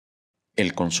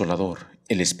El Consolador,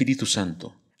 el Espíritu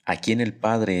Santo, a quien el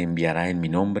Padre enviará en mi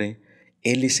nombre,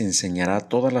 Él les enseñará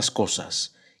todas las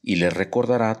cosas y les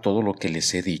recordará todo lo que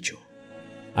les he dicho.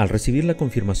 Al recibir la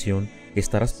confirmación,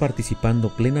 estarás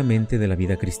participando plenamente de la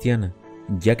vida cristiana,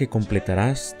 ya que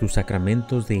completarás tus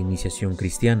sacramentos de iniciación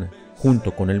cristiana,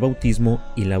 junto con el bautismo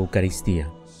y la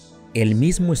Eucaristía. El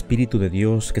mismo Espíritu de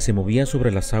Dios que se movía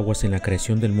sobre las aguas en la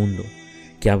creación del mundo,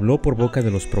 que habló por boca de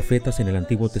los profetas en el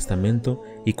Antiguo Testamento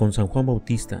y con San Juan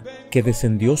Bautista, que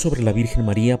descendió sobre la Virgen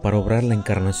María para obrar la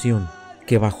encarnación,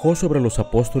 que bajó sobre los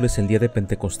apóstoles el día de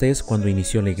Pentecostés cuando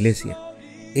inició la Iglesia.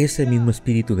 Ese mismo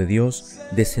Espíritu de Dios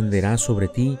descenderá sobre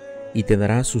ti y te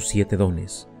dará sus 7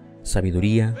 dones: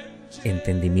 sabiduría,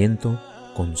 entendimiento,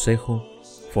 consejo,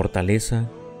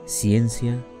 fortaleza,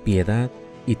 ciencia, piedad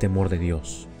y temor de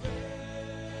Dios.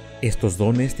 Estos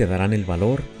dones te darán el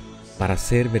valor para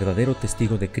ser verdadero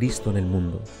testigo de Cristo en el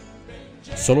mundo.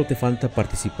 Solo te falta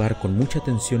participar con mucha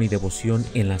atención y devoción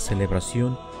en la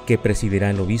celebración que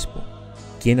presidirá el obispo,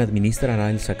 quien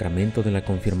administrará el sacramento de la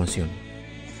confirmación.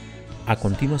 A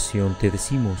continuación te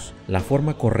decimos la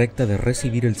forma correcta de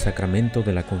recibir el sacramento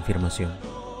de la confirmación.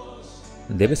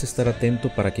 Debes estar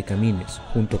atento para que camines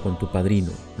junto con tu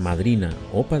padrino, madrina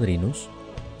o padrinos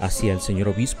hacia el señor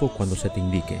obispo cuando se te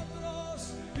indique.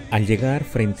 Al llegar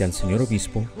frente al señor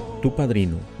obispo, tu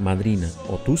padrino, madrina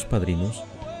o tus padrinos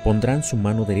pondrán su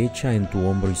mano derecha en tu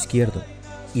hombro izquierdo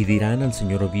y dirán al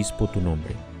señor obispo tu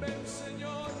nombre.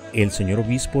 El señor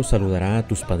obispo saludará a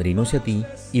tus padrinos y a ti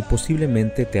y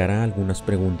posiblemente te hará algunas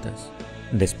preguntas.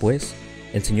 Después,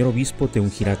 el señor obispo te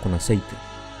ungirá con aceite.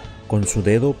 Con su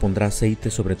dedo pondrá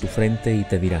aceite sobre tu frente y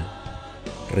te dirá: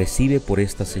 recibe por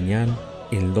esta señal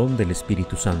el don del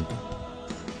Espíritu Santo.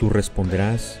 Tú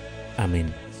responderás: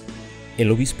 amén.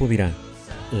 El obispo dirá: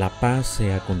 la paz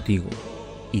sea contigo,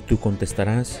 y tú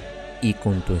contestarás: y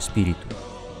con tu espíritu.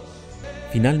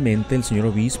 Finalmente, el señor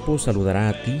obispo saludará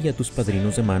a ti y a tus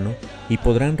padrinos de mano y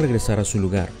podrán regresar a su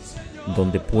lugar,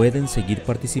 donde pueden seguir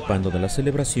participando de la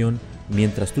celebración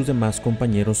mientras tus demás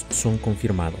compañeros son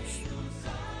confirmados.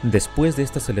 Después de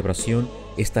esta celebración,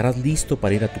 estarás listo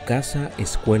para ir a tu casa,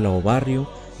 escuela o barrio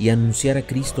y anunciar a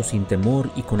Cristo sin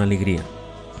temor y con alegría.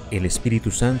 El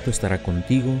Espíritu Santo estará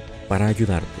contigo para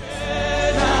ayudarte.